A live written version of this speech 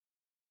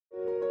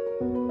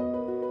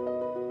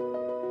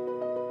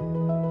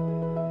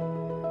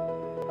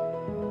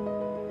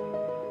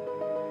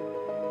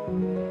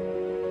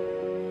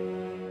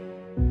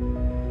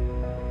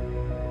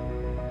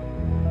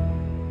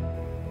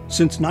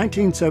Since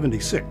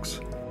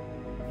 1976,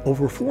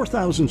 over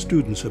 4,000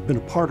 students have been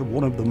a part of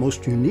one of the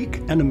most unique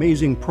and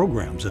amazing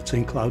programs at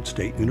St. Cloud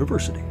State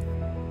University.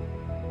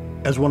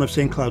 As one of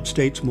St. Cloud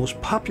State's most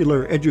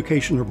popular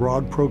education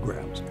abroad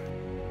programs,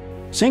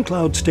 St.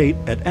 Cloud State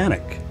at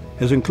Alnwick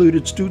has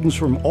included students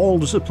from all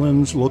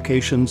disciplines,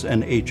 locations,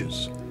 and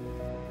ages.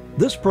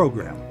 This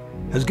program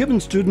has given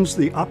students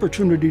the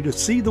opportunity to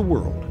see the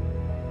world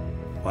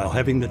while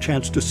having the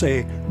chance to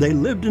say they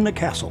lived in a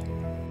castle.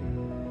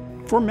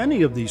 For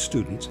many of these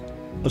students,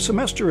 a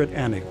semester at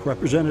Alnwick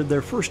represented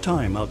their first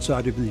time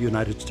outside of the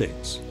United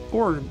States,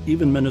 or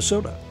even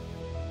Minnesota.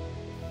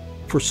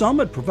 For some,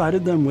 it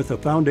provided them with a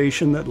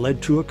foundation that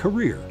led to a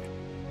career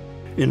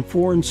in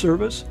foreign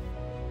service,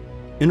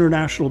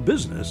 international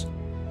business,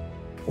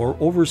 or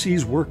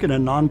overseas work in a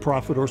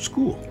nonprofit or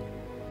school.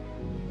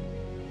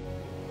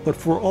 But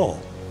for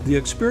all, the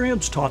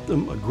experience taught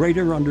them a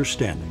greater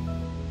understanding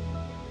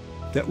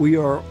that we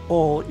are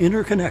all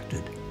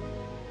interconnected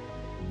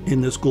in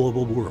this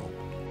global world.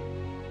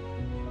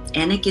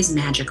 Alnwick is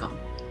magical.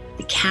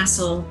 The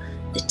castle,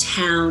 the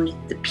town,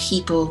 the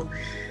people,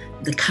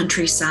 the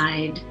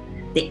countryside,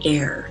 the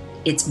air,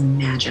 it's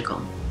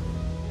magical.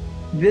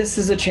 This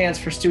is a chance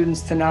for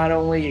students to not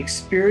only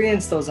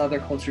experience those other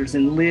cultures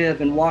and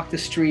live and walk the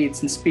streets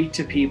and speak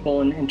to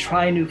people and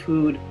try new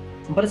food,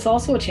 but it's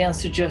also a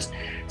chance to just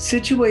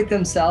situate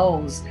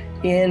themselves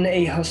in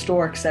a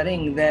historic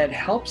setting that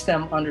helps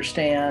them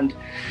understand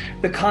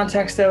the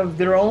context of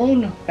their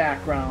own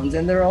backgrounds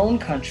and their own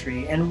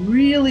country, and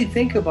really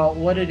think about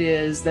what it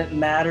is that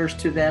matters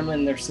to them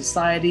in their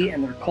society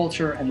and their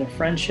culture and their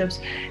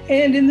friendships,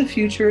 and in the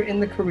future in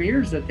the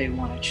careers that they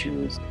want to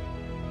choose.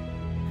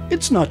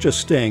 It's not just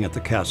staying at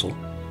the castle,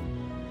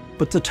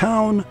 but the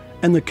town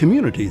and the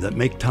community that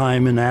make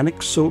time in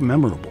Alnwick so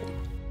memorable.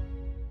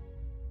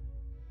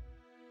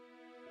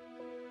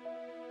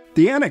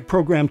 The Alnwick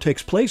program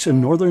takes place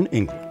in northern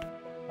England,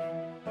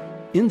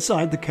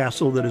 inside the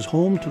castle that is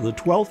home to the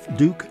 12th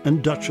Duke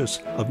and Duchess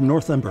of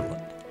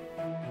Northumberland.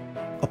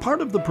 A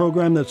part of the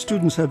program that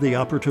students have the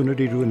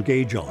opportunity to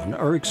engage on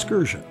are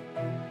excursions.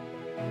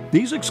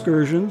 These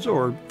excursions,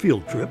 or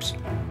field trips,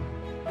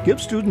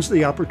 give students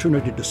the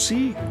opportunity to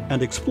see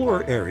and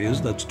explore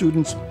areas that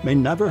students may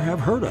never have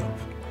heard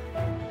of.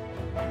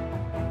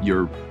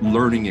 Your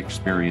learning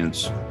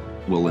experience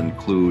will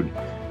include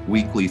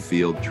weekly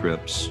field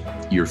trips.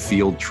 Your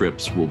field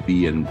trips will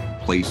be in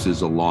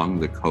places along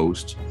the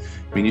coast.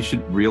 I mean, you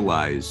should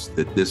realize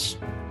that this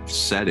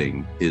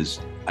setting is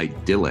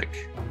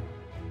idyllic.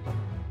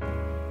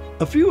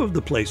 A few of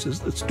the places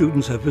that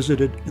students have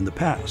visited in the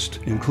past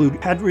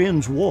include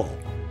Hadrian's Wall,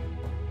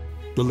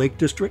 the Lake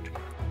District,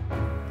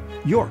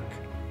 York,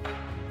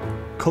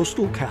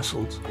 coastal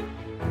castles,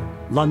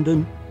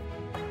 London,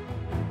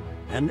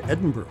 and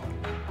Edinburgh.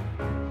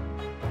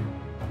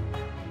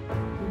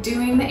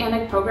 Doing the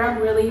Alnwick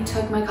program really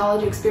took my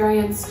college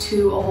experience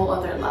to a whole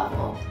other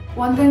level.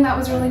 One thing that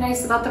was really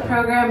nice about the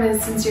program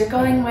is, since you're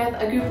going with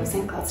a group of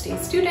St. Cloud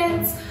State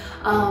students,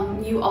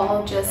 you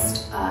all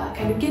just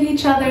kind of get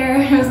each other.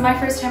 It was my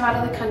first time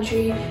out of the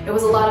country. It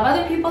was a lot of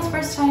other people's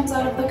first times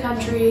out of the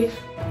country.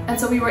 And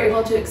so we were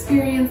able to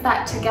experience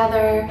that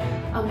together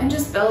and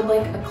just build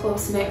like a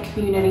close-knit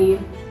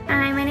community.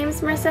 Hi, my name is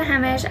Marissa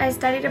Hemish. I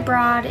studied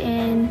abroad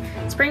in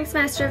spring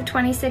semester of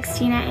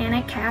 2016 at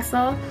Alnwick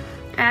Castle.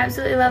 I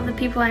absolutely love the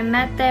people I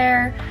met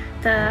there,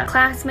 the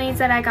classmates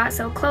that I got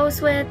so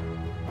close with.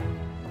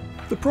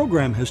 The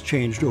program has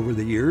changed over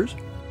the years,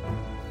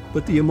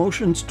 but the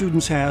emotions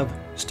students have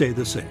stay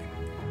the same.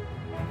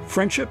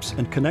 Friendships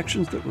and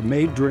connections that were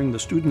made during the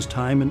students'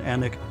 time in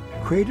Alnwick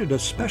created a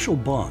special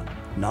bond,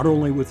 not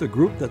only with the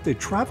group that they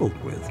traveled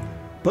with,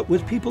 but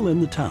with people in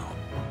the town,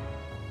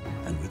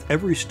 and with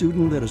every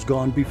student that has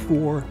gone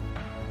before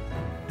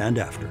and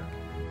after.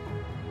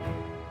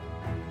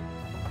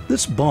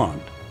 This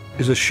bond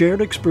is a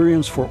shared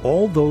experience for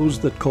all those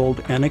that called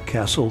Alnwick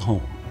Castle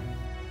home.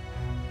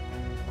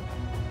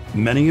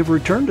 Many have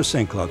returned to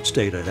St. Cloud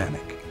State at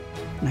Alnwick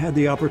and had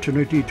the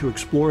opportunity to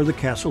explore the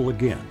castle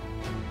again.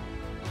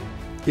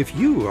 If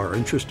you are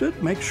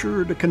interested, make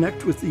sure to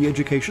connect with the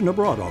Education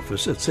Abroad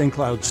office at St.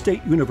 Cloud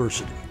State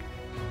University.